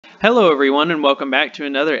Hello, everyone, and welcome back to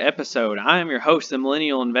another episode. I am your host, the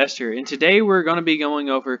Millennial Investor, and today we're going to be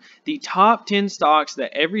going over the top 10 stocks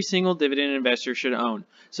that every single dividend investor should own.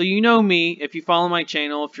 So you know me, if you follow my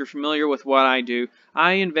channel, if you're familiar with what I do,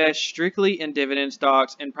 I invest strictly in dividend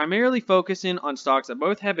stocks and primarily focusing on stocks that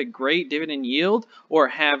both have a great dividend yield or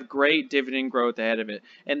have great dividend growth ahead of it.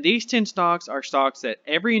 And these 10 stocks are stocks that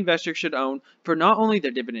every investor should own for not only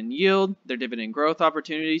their dividend yield, their dividend growth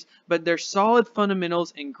opportunities, but their solid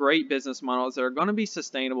fundamentals and great business models that are going to be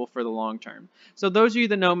sustainable for the long term. So those of you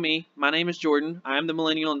that know me, my name is Jordan. I am the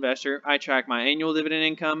Millennial Investor. I track my annual dividend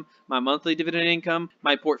income, my monthly dividend income,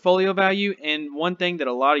 my portfolio value, and one thing that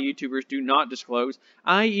a lot of YouTubers do not disclose,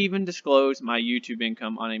 I even disclose my YouTube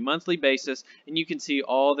income on a monthly basis, and you can see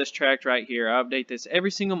all this tracked right here. I update this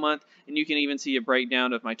every single month, and you can even see a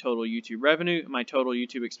breakdown of my total YouTube revenue, my total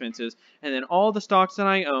YouTube expenses, and then all the stocks that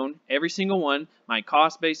I own, every single one, my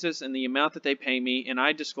cost basis, and the amount that they pay me, and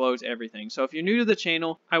I disclose everything. So if you're new to the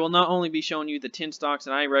channel, I will not only be showing you the 10 stocks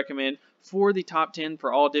that I recommend for the top 10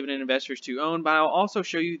 for all dividend investors to own, but I'll also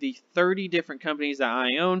show you the 30 different companies that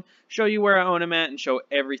I own, show you where I own them at, and show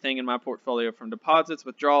everything in my portfolio from deposits,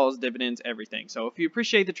 withdrawals, dividends, everything. So if you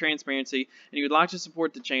appreciate the transparency and you would like to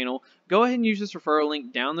support the channel, go ahead and use this referral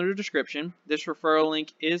link down in the description. This referral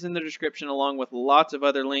link is in the description along with lots of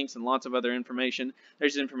other links and lots of other information.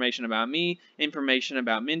 There's information about me, information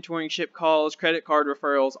about mentorship calls, credit card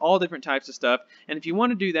referrals, all different types of stuff. And if you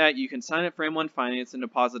want to do that, you can sign up for M1 Finance and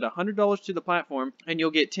deposit $100 to the platform, and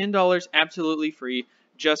you'll get $10 absolutely free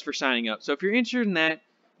just for signing up. So if you're interested in that,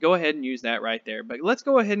 go ahead and use that right there. But let's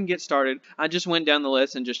go ahead and get started. I just went down the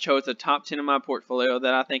list and just chose the top 10 of my portfolio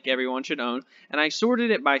that I think everyone should own, and I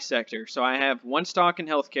sorted it by sector. So I have one stock in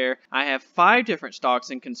healthcare, I have 5 different stocks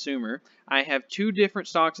in consumer, I have 2 different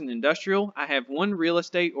stocks in industrial, I have one real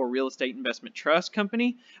estate or real estate investment trust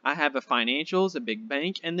company, I have a financials, a big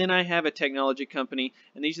bank, and then I have a technology company,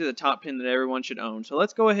 and these are the top 10 that everyone should own. So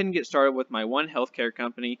let's go ahead and get started with my one healthcare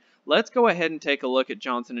company. Let's go ahead and take a look at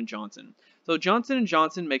Johnson & Johnson. So Johnson &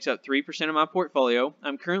 Johnson makes up 3% of my portfolio.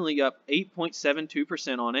 I'm currently up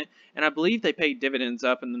 8.72% on it, and I believe they pay dividends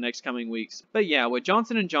up in the next coming weeks. But yeah, with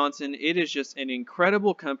Johnson & Johnson, it is just an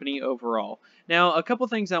incredible company overall. Now, a couple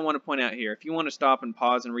things I want to point out here. If you want to stop and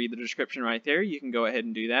pause and read the description right there, you can go ahead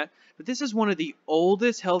and do that. But this is one of the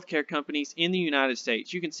oldest healthcare companies in the United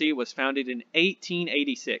States. You can see it was founded in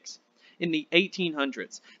 1886. In the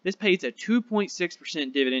 1800s. This pays a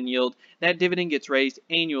 2.6% dividend yield. That dividend gets raised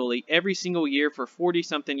annually every single year for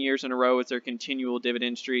 40-something years in a row as their continual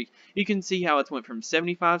dividend streak. You can see how it's went from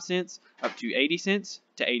 75 cents up to 80 cents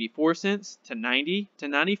to 84 cents to 90 to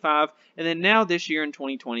 95, and then now this year in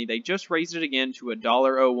 2020 they just raised it again to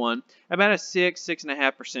 $1.01, about a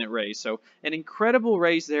 6.5% raise. So an incredible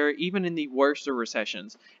raise there even in the worst of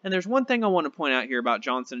recessions. And there's one thing I want to point out here about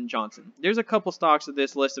Johnson & Johnson. There's a couple stocks of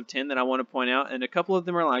this list of 10 that I want to point out, and a couple of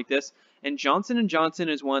them are like this, and Johnson & Johnson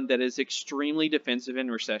is one that is extremely defensive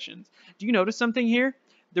in recessions. Do you notice something here?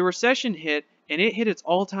 The recession hit, and it hit its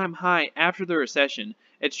all-time high after the recession.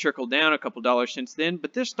 It's trickled down a couple dollars since then,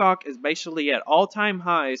 but this stock is basically at all-time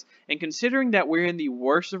highs, and considering that we're in the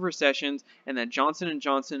worst of recessions and that Johnson &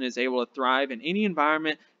 Johnson is able to thrive in any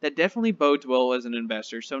environment, that definitely bodes well as an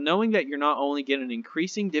investor. So knowing that you're not only getting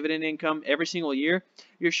increasing dividend income every single year,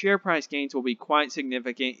 your share price gains will be quite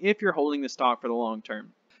significant if you're holding the stock for the long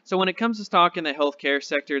term. So when it comes to stock in the healthcare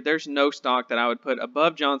sector, there's no stock that I would put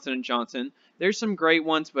above Johnson & Johnson. There's some great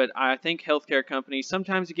ones, but I think healthcare companies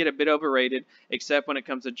sometimes get a bit overrated, except when it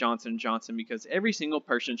comes to Johnson & Johnson, because every single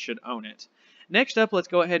person should own it. Next up, let's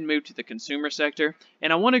go ahead and move to the consumer sector,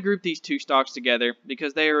 and I want to group these 2 stocks together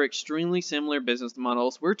because they are extremely similar business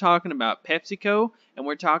models. We're talking about PepsiCo and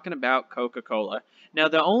we're talking about Coca-Cola. Now,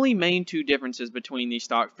 the only main 2 differences between these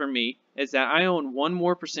stocks for me is that I own 1%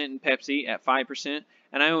 more in Pepsi at 5%,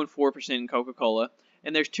 and I own 4% in Coca-Cola.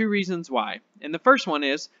 And there's 2 reasons why. And the first one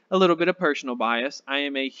is a little bit of personal bias. I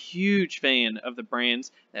am a huge fan of the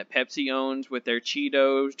brands that Pepsi owns with their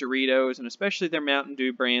Cheetos, Doritos, and especially their Mountain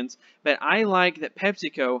Dew brands. But I like that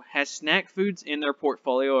PepsiCo has snack foods in their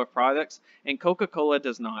portfolio of products, and Coca-Cola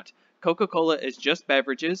does not. Coca-Cola is just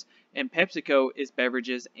beverages, and PepsiCo is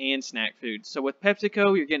beverages and snack foods. So with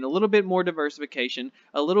PepsiCo, you're getting a little bit more diversification,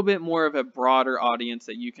 a little bit more of a broader audience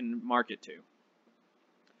that you can market to.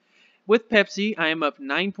 With Pepsi, I am up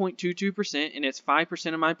 9.22% and it's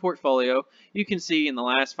 5% of my portfolio. You can see in the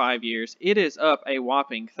last 5 years, it is up a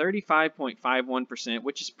whopping 35.51%,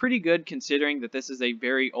 which is pretty good considering that this is a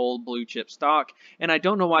very old blue chip stock. And I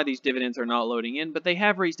don't know why these dividends are not loading in, but they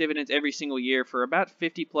have raised dividends every single year for about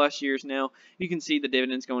 50 plus years now. You can see the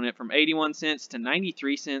dividends going up from 81 cents to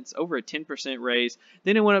 93 cents, over a 10% raise.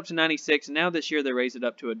 Then it went up to 96, and now this year they raised it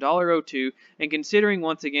up to $1.02. And considering,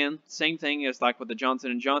 once again, same thing as like with the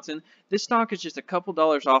Johnson & Johnson, this stock is just a couple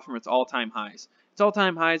dollars off from its all-time highs. Its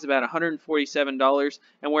all-time high is about $147,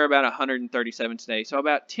 and we're about $137 today, so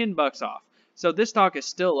about $10 off. So this stock is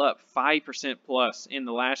still up 5% plus in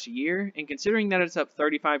the last year, and considering that it's up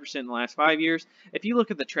 35% in the last 5 years, if you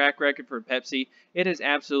look at the track record for Pepsi, it is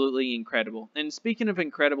absolutely incredible. And speaking of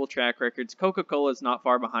incredible track records, Coca-Cola is not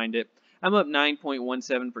far behind it. I'm up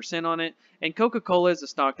 9.17% on it, and Coca-Cola is a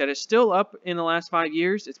stock that is still up in the last 5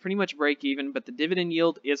 years. It's pretty much break even, but the dividend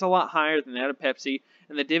yield is a lot higher than that of Pepsi,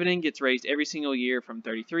 and the dividend gets raised every single year from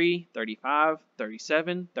 33, 35,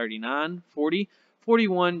 37, 39, 40,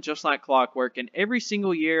 41, just like clockwork. And every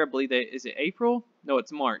single year, I believe that, is it April? No,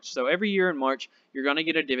 it's March. So every year in March, you're going to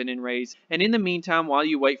get a dividend raise. And in the meantime, while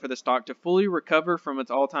you wait for the stock to fully recover from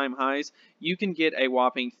its all-time highs, you can get a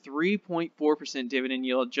whopping 3.4% dividend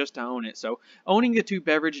yield just to own it. So owning the two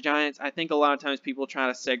beverage giants, I think a lot of times people try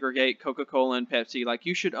to segregate Coca-Cola and Pepsi, like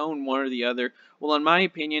you should own one or the other. Well, in my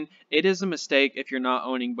opinion, it is a mistake if you're not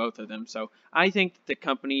owning both of them. So I think the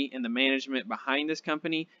company and the management behind this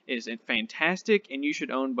company is fantastic, and you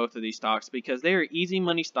should own both of these stocks because they are easy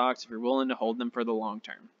money stocks if you're willing to hold them for the long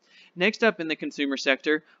term. Next up in the consumer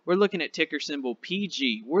sector, we're looking at ticker symbol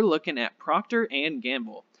PG. We're looking at Procter &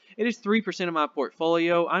 Gamble. It is 3% of my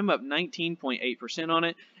portfolio. I'm up 19.8% on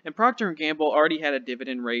it, and Procter & Gamble already had a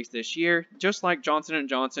dividend raise this year. Just like Johnson &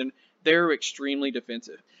 Johnson, they're extremely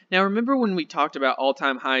defensive. Now remember when we talked about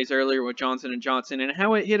all-time highs earlier with Johnson & Johnson and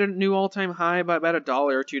how it hit a new all-time high by about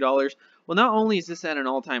 $1 or $2? Well, not only is this at an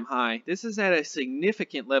all-time high, this is at a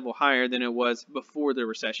significant level higher than it was before the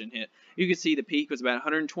recession hit. You can see the peak was about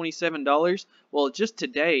 $127. Well, just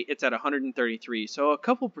today, it's at $133, so a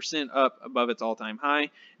couple percent up above its all-time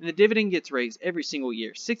high. And the dividend gets raised every single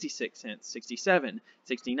year, 66 cents, 67,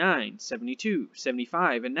 69, 72,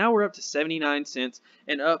 75, and now we're up to 79 cents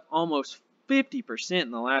and up almost 50%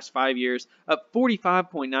 in the last 5 years, up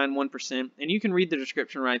 45.91%, and you can read the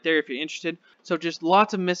description right there if you're interested. So just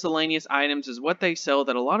lots of miscellaneous items is what they sell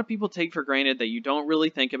that a lot of people take for granted that you don't really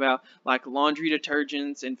think about, like laundry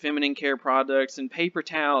detergents and feminine care products and paper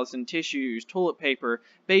towels and tissues, toilet paper,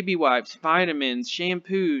 baby wipes, vitamins,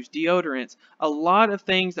 shampoos, deodorants. A lot of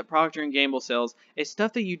things that Procter & Gamble sells is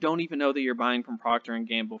stuff that you don't even know that you're buying from Procter &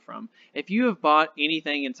 Gamble from. If you have bought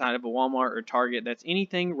anything inside of a Walmart or Target that's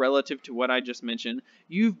anything relative to what I just mentioned,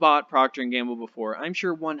 you've bought Procter & Gamble before. I'm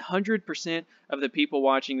sure 100% of the people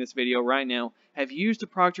watching this video right now have used a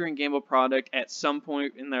Procter & Gamble product at some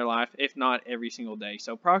point in their life, if not every single day.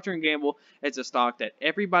 So Procter & Gamble is a stock that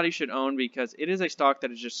everybody should own because it is a stock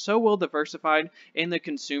that is just so well diversified in the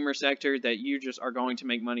consumer sector that you just are going to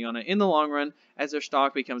make money on it in the long run as their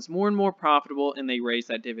stock becomes more and more profitable and they raise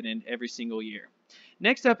that dividend every single year.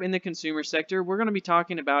 Next up in the consumer sector, we're going to be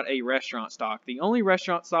talking about a restaurant stock. The only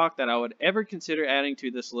restaurant stock that I would ever consider adding to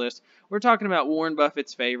this list. We're talking about Warren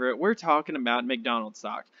Buffett's favorite. We're talking about McDonald's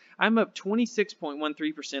stock. I'm up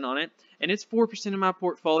 26.13% on it, and it's 4% of my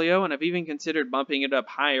portfolio, and I've even considered bumping it up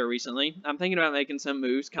higher recently. I'm thinking about making some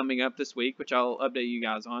moves coming up this week, which I'll update you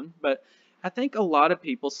guys on, but I think a lot of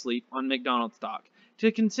people sleep on McDonald's stock.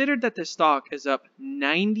 To consider that the stock is up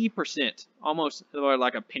 90%, almost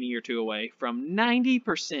like a penny or two away from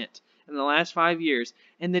 90% in the last 5 years,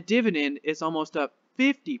 and the dividend is almost up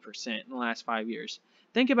 50% in the last 5 years.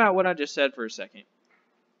 Think about what I just said for a second.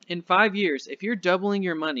 In 5 years, if you're doubling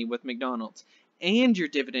your money with McDonald's and your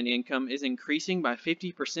dividend income is increasing by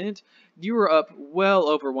 50%, you are up well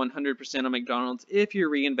over 100% on McDonald's if you're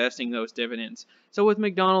reinvesting those dividends. So with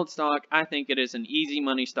McDonald's stock, I think it is an easy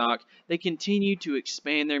money stock. They continue to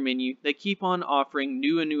expand their menu. They keep on offering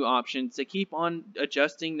new and new options. They keep on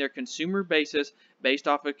adjusting their consumer basis based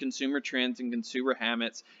off of consumer trends and consumer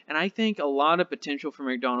habits. And I think a lot of potential for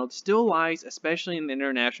McDonald's still lies, especially in the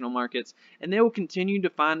international markets, and they will continue to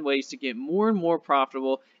find ways to get more and more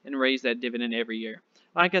profitable and raise that dividend every year.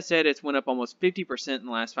 Like I said, it's went up almost 50% in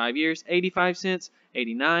the last 5 years, 85 cents,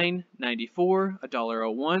 89, 94,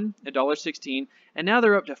 $1.01, $1.16, and now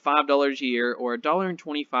they're up to $5 a year or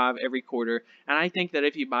 $1.25 every quarter. And I think that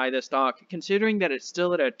if you buy this stock, considering that it's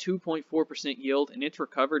still at a 2.4% yield and it's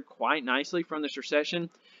recovered quite nicely from this recession,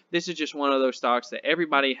 this is just one of those stocks that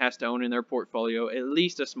everybody has to own in their portfolio, at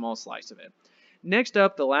least a small slice of it. Next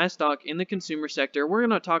up, the last stock in the consumer sector, we're going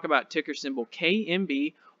to talk about ticker symbol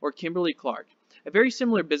KMB or Kimberly-Clark. A very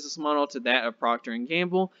similar business model to that of Procter &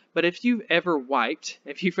 Gamble, but if you've ever went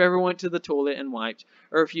to the toilet and wiped,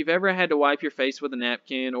 or if you've ever had to wipe your face with a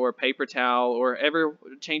napkin or a paper towel, or ever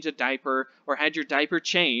changed a diaper or had your diaper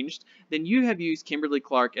changed, then you have used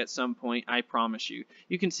Kimberly-Clark at some point, I promise you.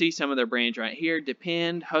 You can see some of their brands right here: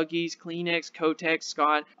 Depend, Huggies, Kleenex, Kotex,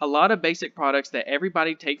 Scott. A lot of basic products that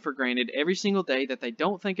everybody take for granted every single day that they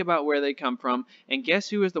don't think about where they come from, and guess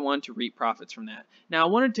who is the one to reap profits from that? Now, I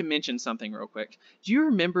wanted to mention something real quick. Do you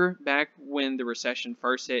remember back when the recession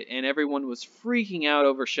first hit and everyone was freaking out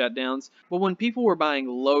over shutdowns? Well, when people were buying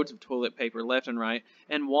loads of toilet paper left and right,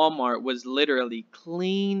 and Walmart was literally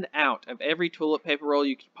cleaned out of every toilet paper roll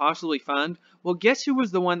you could possibly find, well, guess who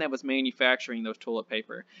was the one that was manufacturing those toilet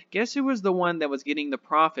paper? Guess who was the one that was getting the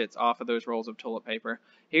profits off of those rolls of toilet paper?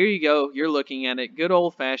 Here you go, you're looking at it, good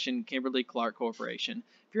old-fashioned Kimberly-Clark Corporation.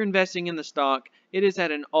 If you're investing in the stock, it is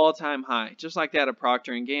at an all-time high, just like that of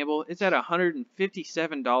Procter & Gamble. It's at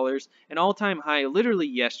 $157, an all-time high literally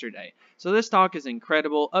yesterday. So this stock is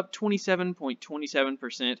incredible, up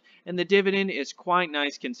 27.27%, and the dividend is quite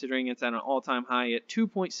nice considering it's at an all-time high at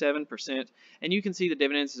 2.7%. And you can see the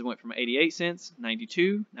dividends went from 88 cents,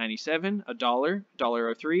 92, 97, $1,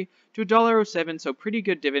 $1.03 to $1.07, so pretty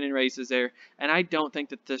good dividend raises there. And I don't think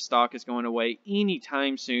that this stock is going away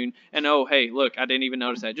anytime soon. And oh, hey, look, I didn't even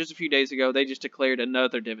notice that. Just a few days ago, they just declared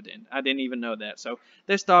another dividend. I didn't even know that. So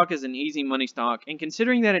this stock is an easy money stock, and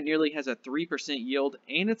considering that it nearly has a 3% yield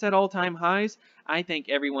and it's at all-time highs, I think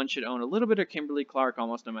everyone should own a little bit of Kimberly-Clark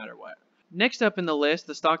almost no matter what. Next up in the list,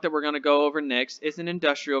 the stock that we're going to go over next is an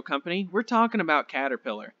industrial company. We're talking about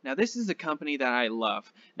Caterpillar. Now, this is a company that I love.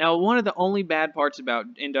 Now, one of the only bad parts about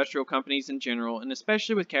industrial companies in general, and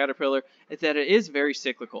especially with Caterpillar, is that it is very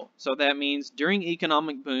cyclical. So that means during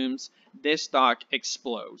economic booms, this stock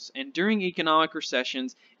explodes. And during economic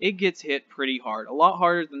recessions, it gets hit pretty hard. A lot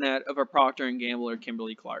harder than that of a Procter & Gamble or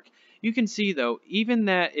Kimberly-Clark. You can see, though, even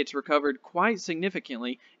that it's recovered quite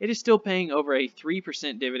significantly, it is still paying over a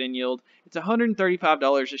 3% dividend yield. It's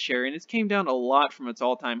 $135 a share, and it's came down a lot from its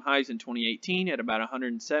all-time highs in 2018 at about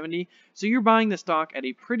 $170. So you're buying the stock at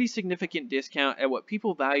a pretty significant discount at what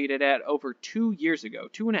people valued it at over 2 years ago,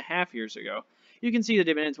 2.5 years ago. You can see the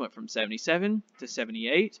dividends went from 77 to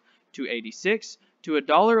 78 to 86 to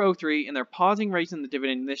 $1.03, and they're pausing raising the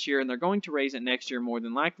dividend this year, and they're going to raise it next year more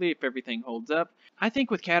than likely if everything holds up. I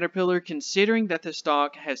think with Caterpillar, considering that the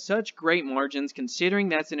stock has such great margins, considering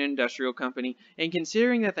that's an industrial company, and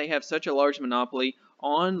considering that they have such a large monopoly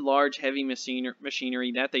on large heavy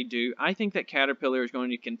machinery that they do, I think that Caterpillar is going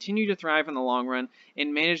to continue to thrive in the long run,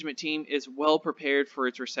 and management team is well prepared for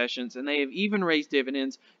its recessions, and they have even raised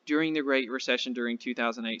dividends during the Great Recession during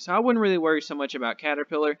 2008. So I wouldn't really worry so much about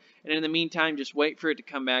Caterpillar, and in the meantime, just wait for it to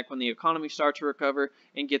come back when the economy starts to recover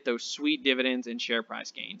and get those sweet dividends and share price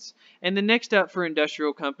gains. And the next up for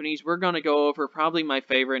industrial companies, we're going to go over probably my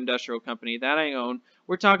favorite industrial company that I own.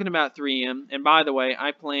 We're talking about 3M, and by the way,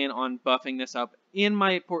 I plan on buffing this up in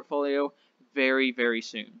my portfolio very, very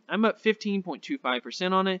soon. I'm up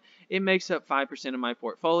 15.25% on it. It makes up 5% of my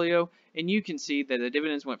portfolio, and you can see that the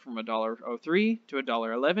dividends went from $1.03 to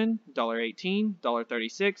 $1.11, $1.18,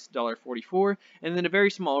 $1.36, $1.44, and then a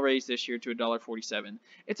very small raise this year to $1.47.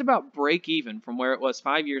 It's about break even from where it was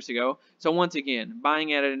 5 years ago, so once again,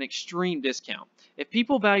 buying at an extreme discount. If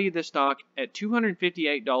people value this stock at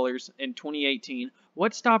 $258 in 2018,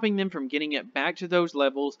 what's stopping them from getting it back to those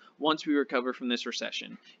levels once we recover from this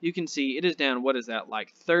recession? You can see it is down, what is that,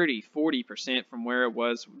 like 30-40% from where it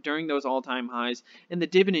was during those all-time highs, and the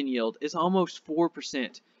dividend yield is almost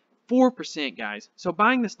 4%. 4%, guys. So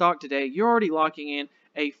buying the stock today, you're already locking in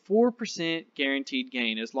a 4% guaranteed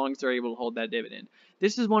gain as long as they're able to hold that dividend.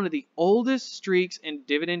 This is one of the oldest streaks in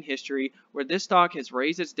dividend history where this stock has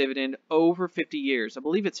raised its dividend over 50 years. I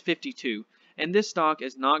believe it's 52. And this stock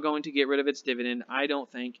is not going to get rid of its dividend, I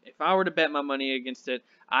don't think. If I were to bet my money against it,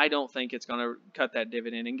 I don't think it's going to cut that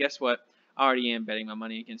dividend. And guess what? I already am betting my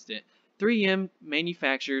money against it. 3M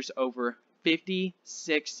manufactures over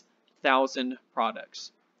 56,000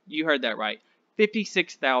 products. You heard that right.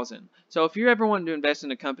 56,000. So if you're ever wanting to invest in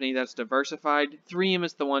a company that's diversified, 3M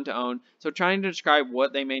is the one to own. So trying to describe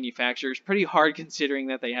what they manufacture is pretty hard considering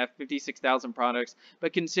that they have 56,000 products,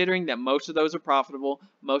 but considering that most of those are profitable,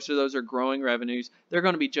 most of those are growing revenues, they're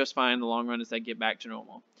going to be just fine in the long run as they get back to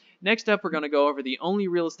normal. Next up, we're going to go over the only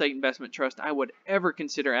real estate investment trust I would ever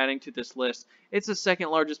consider adding to this list. It's the second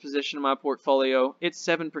largest position in my portfolio. It's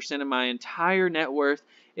 7% of my entire net worth.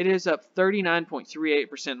 It is up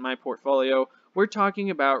 39.38% in my portfolio. We're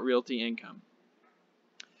talking about Realty Income.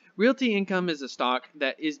 Realty Income is a stock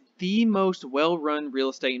that is the most well-run real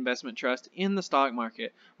estate investment trust in the stock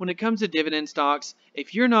market. When it comes to dividend stocks,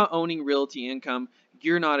 if you're not owning Realty Income,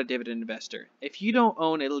 you're not a dividend investor. If you don't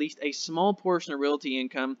own at least a small portion of Realty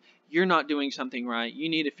Income, you're not doing something right. You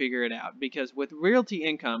need to figure it out, because with Realty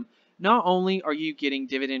Income, not only are you getting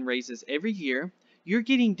dividend raises every year, you're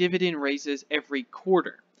getting dividend raises every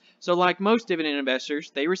quarter. So like most dividend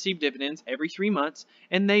investors, they receive dividends every 3 months,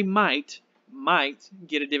 and they might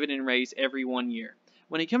get a dividend raise every 1 year.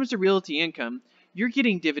 When it comes to Realty Income, you're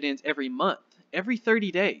getting dividends every month, every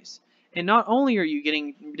 30 days. And not only are you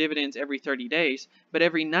getting dividends every 30 days, but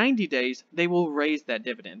every 90 days, they will raise that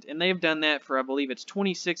dividend. And they've done that for, I believe it's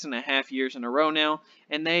 26 and a half years in a row now.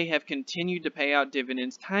 And they have continued to pay out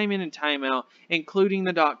dividends time in and time out, including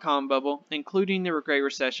the dot-com bubble, including the Great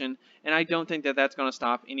Recession. And I don't think that that's going to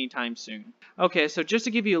stop anytime soon. Okay, so just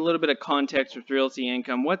to give you a little bit of context with Realty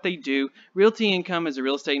Income, what they do, Realty Income is a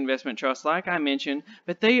real estate investment trust, like I mentioned,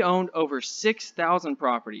 but they owned over 6,000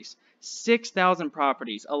 properties. 6,000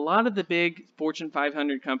 properties. A lot of the big Fortune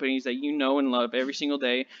 500 companies that you know and love every single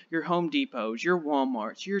day, your Home Depots, your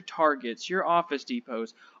Walmarts, your Targets, your Office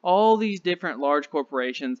Depots, all these different large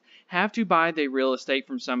corporations have to buy their real estate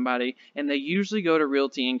from somebody, and they usually go to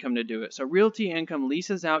Realty Income to do it. So Realty Income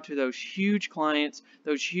leases out to those huge clients,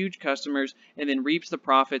 those huge customers, and then reaps the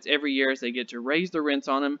profits every year as they get to raise the rents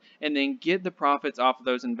on them and then get the profits off of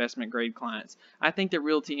those investment grade clients. I think that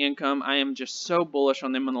Realty Income, I am just so bullish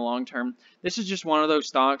on them in the long term. This is just one of those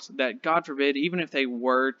stocks that, God forbid, even if they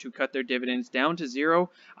were to cut their dividends down to zero,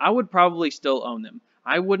 I would probably still own them.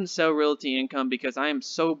 I wouldn't sell Realty Income because I am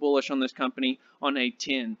so bullish on this company on a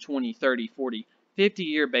 10, 20, 30, 40,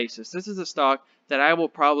 50-year basis. This is a stock that I will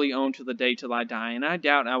probably own to the day till I die, and I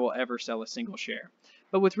doubt I will ever sell a single share.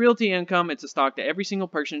 But with Realty Income, it's a stock that every single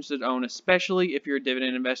person should own, especially if you're a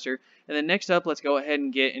dividend investor. And then next up, let's go ahead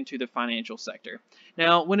and get into the financial sector.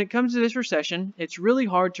 Now, when it comes to this recession, it's really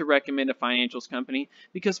hard to recommend a financials company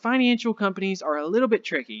because financial companies are a little bit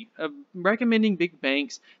tricky. Recommending big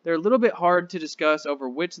banks, they're a little bit hard to discuss over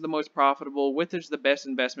which is the most profitable, which is the best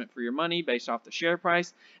investment for your money based off the share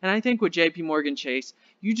price. And I think with JP Morgan Chase,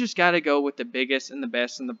 you just got to go with the biggest and the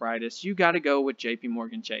best and the brightest. You got to go with JP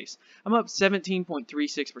Morgan Chase. I'm up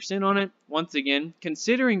 17.36% on it. Once again,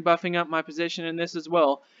 considering buffing up my position in this as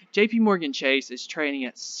well, JP Morgan Chase is trading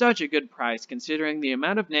at such a good price considering the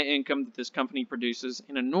amount of net income that this company produces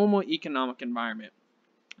in a normal economic environment.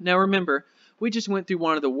 Now remember, we just went through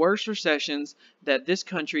one of the worst recessions that this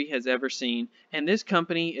country has ever seen, and this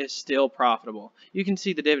company is still profitable. You can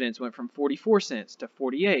see the dividends went from 44 cents to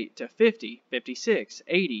 48 to 50, 56,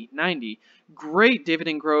 80, 90. Great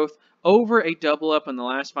dividend growth, over a double up in the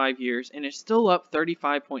last 5 years, and it's still up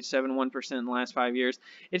 35.71% in the last 5 years.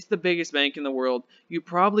 It's the biggest bank in the world. You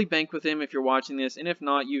probably bank with them if you're watching this, and if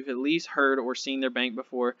not, you've at least heard or seen their bank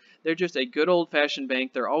before. They're just a good old-fashioned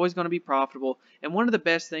bank. They're always going to be profitable, and one of the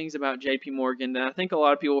best things about JP Morgan that I think a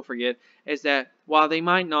lot of people forget is that while they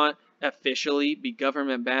might not officially be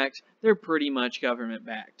government-backed, they're pretty much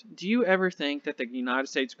government-backed. Do you ever think that the United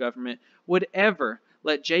States government would ever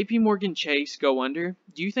let JP Morgan Chase go under?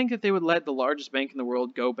 Do you think that they would let the largest bank in the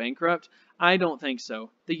world go bankrupt? I don't think so.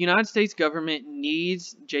 The United States government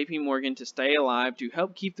needs JP Morgan to stay alive to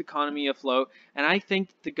help keep the economy afloat, and I think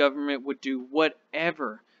the government would do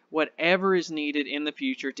whatever is needed in the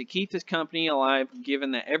future to keep this company alive,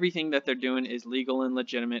 given that everything that they're doing is legal and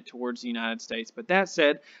legitimate towards the United States. But that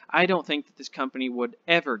said, I don't think that this company would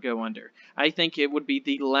ever go under. I think it would be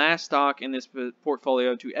the last stock in this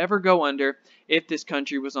portfolio to ever go under if this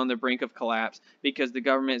country was on the brink of collapse, because the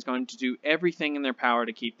government is going to do everything in their power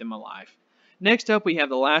to keep them alive. Next up, we have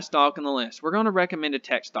the last stock on the list. We're going to recommend a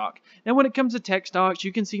tech stock. Now, when it comes to tech stocks,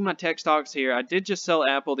 you can see my tech stocks here. I did just sell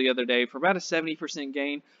Apple the other day for about a 70%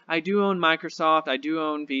 gain. I do own Microsoft. I do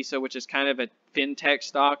own Visa, which is kind of a fintech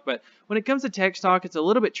stock. But when it comes to tech stock, it's a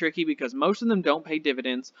little bit tricky because most of them don't pay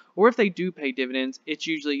dividends. Or if they do pay dividends, it's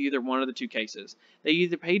usually either one of the two cases. They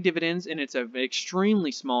either pay dividends and it's an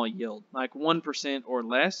extremely small yield, like 1% or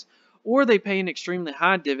less, or they pay an extremely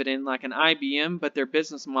high dividend like an IBM, but their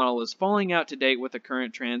business model is falling out to date with the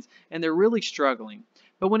current trends and they're really struggling.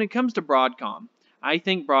 But when it comes to Broadcom, I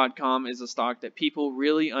think Broadcom is a stock that people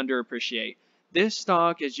really underappreciate. This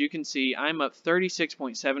stock, as you can see, I'm up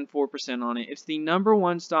 36.74% on it. It's the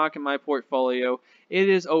 #1 stock in my portfolio. It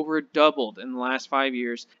is over doubled in the last 5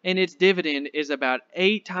 years, and its dividend is about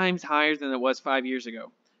 8 times higher than it was 5 years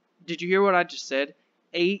ago. Did you hear what I just said?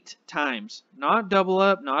 8 times. Not double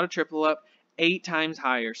up, not a triple up, 8 times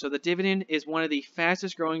higher. So the dividend is one of the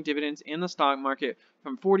fastest growing dividends in the stock market,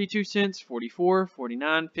 from 42 cents, 44,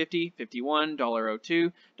 49, 50, 51,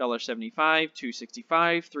 $1.02, $1.75,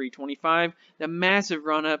 265, 325, the massive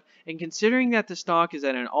run up. And considering that the stock is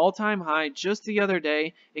at an all-time high just the other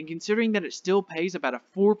day, and considering that it still pays about a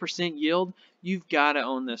 4% yield, you've got to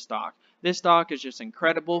own this stock. This stock is just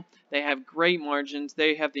incredible. They have great margins.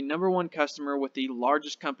 They have the #1 customer with the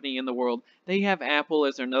largest company in the world. They have Apple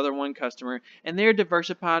as their #1 customer, and they're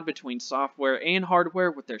diversified between software and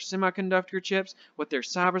hardware with their semiconductor chips, with their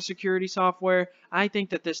cybersecurity software. I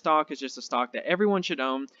think that this stock is just a stock that everyone should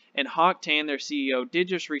own. And Hock Tan, their CEO, did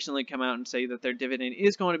just recently come out and say that their dividend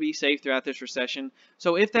is going to be safe throughout this recession.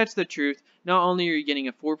 So if that's the truth, not only are you getting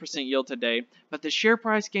a 4% yield today, but the share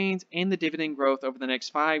price gains and the dividend growth over the next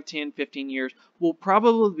 5, 10, 15 years will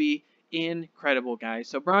probably be incredible, guys.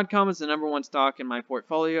 So Broadcom is the #1 stock in my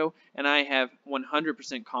portfolio, and I have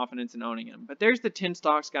 100% confidence in owning them. But there's the 10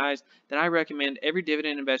 stocks, guys, that I recommend every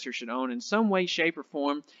dividend investor should own in some way, shape, or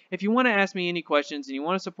form. If you want to ask me any questions and you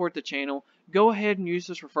want to support the channel, go ahead and use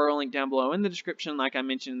this referral link down below in the description, like I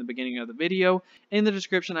mentioned in the beginning of the video. In the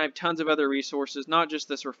description, I have tons of other resources, not just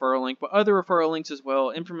this referral link, but other referral links as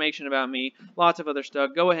well, information about me, lots of other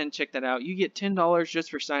stuff. Go ahead and check that out. You get $10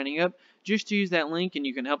 just for signing up. Just use that link and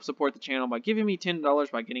you can help support the channel by giving me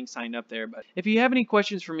 $10 by getting signed up there. But if you have any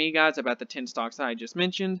questions for me, guys, about the 10 stocks that I just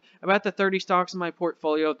mentioned, about the 30 stocks in my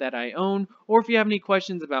portfolio that I own, or if you have any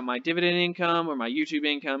questions about my dividend income or my YouTube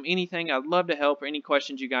income, anything, I'd love to help, or any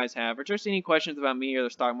questions you guys have, or just any questions about me or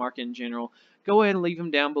the stock market in general, go ahead and leave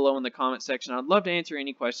them down below in the comment section. I'd love to answer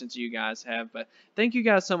any questions you guys have. But thank you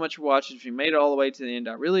guys so much for watching. If you made it all the way to the end,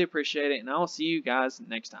 I really appreciate it, and I will see you guys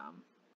next time.